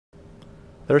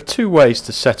There are two ways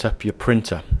to set up your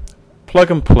printer.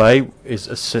 Plug and play is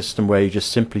a system where you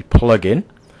just simply plug in.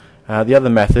 The other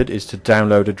method is to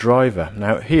download a driver.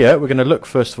 Now here we're going to look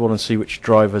first of all and see which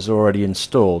drivers are already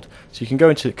installed. So you can go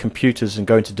into computers and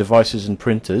go into devices and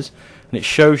printers, and it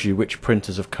shows you which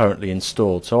printers have currently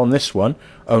installed. So on this one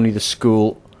only the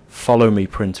school Follow Me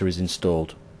printer is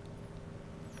installed.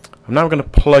 I'm now going to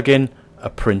plug in a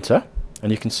printer, and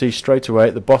you can see straight away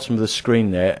at the bottom of the screen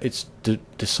there it's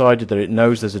decided that it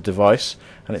knows there's a device,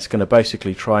 and it's going to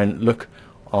basically try and look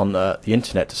on the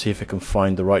internet to see if it can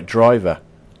find the right driver,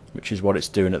 which is what it's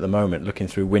doing at the moment, looking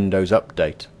through Windows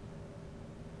Update.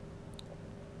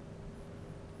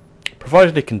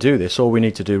 Provided it can do this, all we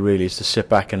need to do really is to sit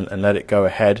back and let it go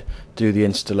ahead, do the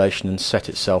installation and set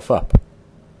itself up.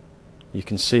 You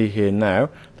can see here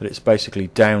now that it's basically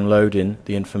downloading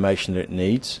the information that it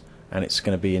needs, and it's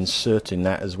going to be inserting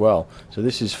that as well. So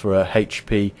this is for a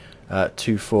HP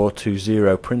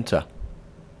 2420 printer,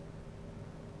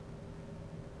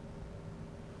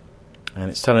 and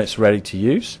it's telling it's ready to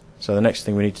use. So the next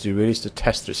thing we need to do really is to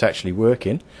test that it's actually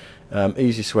working.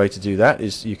 Easiest way to do that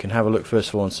is you can have a look first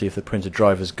of all and see if the printer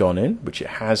driver's gone in, which it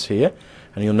has here,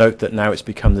 and you'll note that now it's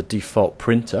become the default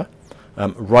printer.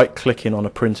 Right clicking on a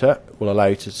printer will allow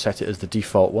you to set it as the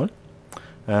default one.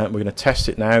 We're going to test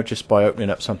it now just by opening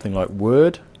up something like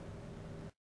Word.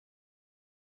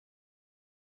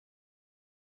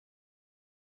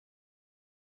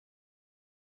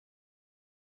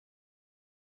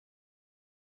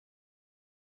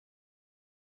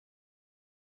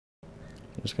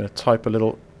 I'm just going to type a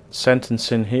little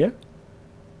sentence in here,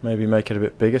 maybe make it a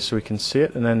bit bigger so we can see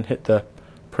it, and then hit the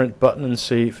print button and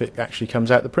see if it actually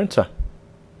comes out the printer.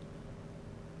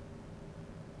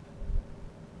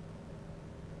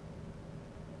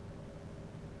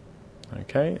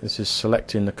 Okay, this is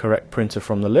selecting the correct printer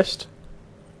from the list.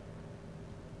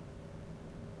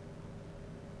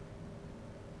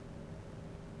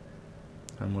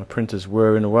 And my printer's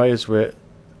whirring away as we're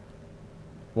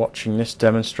watching this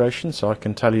demonstration, so I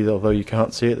can tell you that although you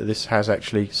can't see it, that this has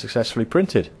actually successfully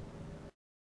printed.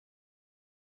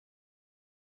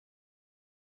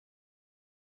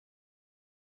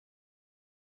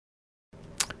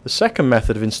 The second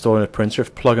method of installing a printer,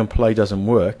 if plug and play doesn't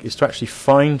work, is to actually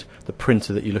find the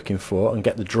printer that you're looking for and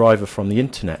get the driver from the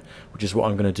internet, which is what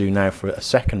I'm going to do now for a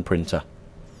second printer.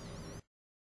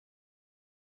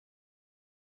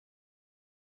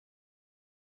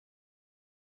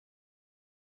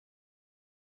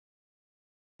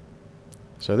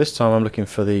 So this time I'm looking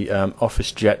for the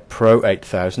OfficeJet Pro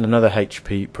 8000, another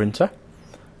HP printer,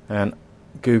 and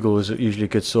Google is usually a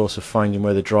good source of finding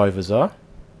where the drivers are.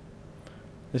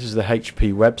 This is the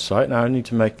HP website. Now I need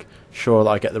to make sure that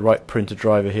I get the right printer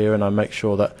driver here, and I make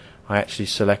sure that I actually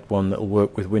select one that will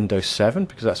work with Windows 7,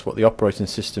 because that's what the operating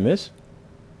system is.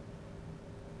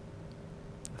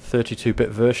 32-bit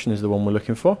version is the one we're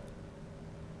looking for.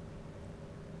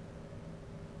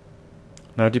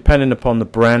 Now, depending upon the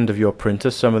brand of your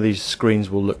printer, some of these screens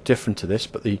will look different to this,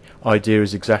 but the idea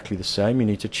is exactly the same. You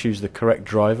need to choose the correct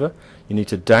driver, you need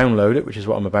to download it, which is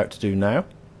what I'm about to do now.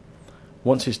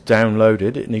 Once it's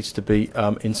downloaded, it needs to be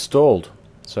installed.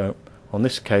 So on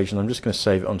this occasion I'm just going to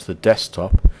save it onto the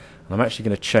desktop, and I'm actually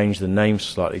going to change the name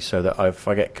slightly so that if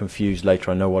I get confused later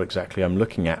I know what exactly I'm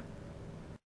looking at.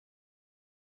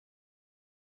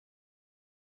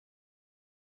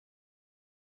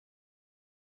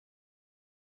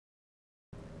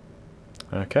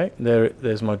 Okay,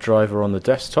 there's my driver on the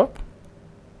desktop.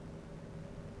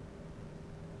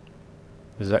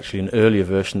 There's actually an earlier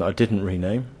version that I didn't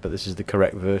rename, but this is the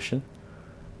correct version.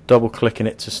 Double clicking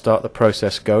it to start the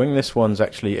process going. This one's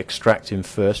actually extracting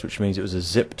first, which means it was a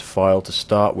zipped file to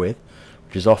start with,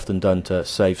 which is often done to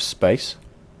save space.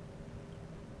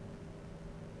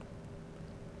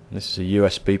 And this is a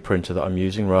USB printer that I'm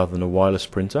using rather than a wireless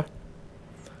printer.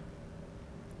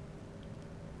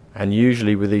 And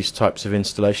usually with these types of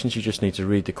installations you just need to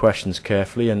read the questions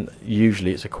carefully, and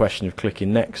usually it's a question of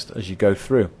clicking next as you go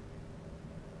through.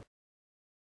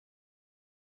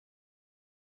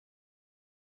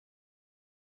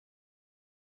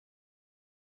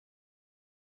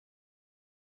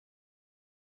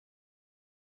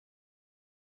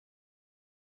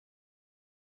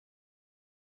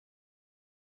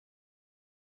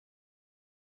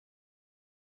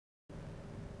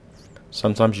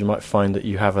 Sometimes you might find that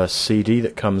you have a CD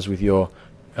that comes with your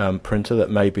printer that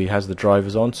maybe has the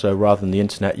drivers on, so rather than the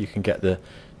internet you can get the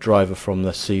driver from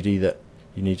the CD that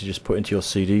you need to just put into your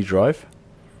CD drive.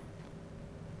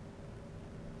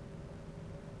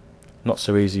 Not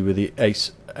so easy with the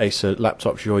Acer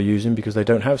laptops you're using because they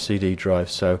don't have CD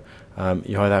drives, so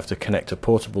You either have to connect a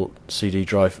portable CD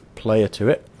drive player to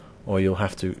it, or you'll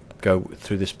have to go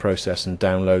through this process and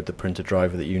download the printer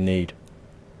driver that you need.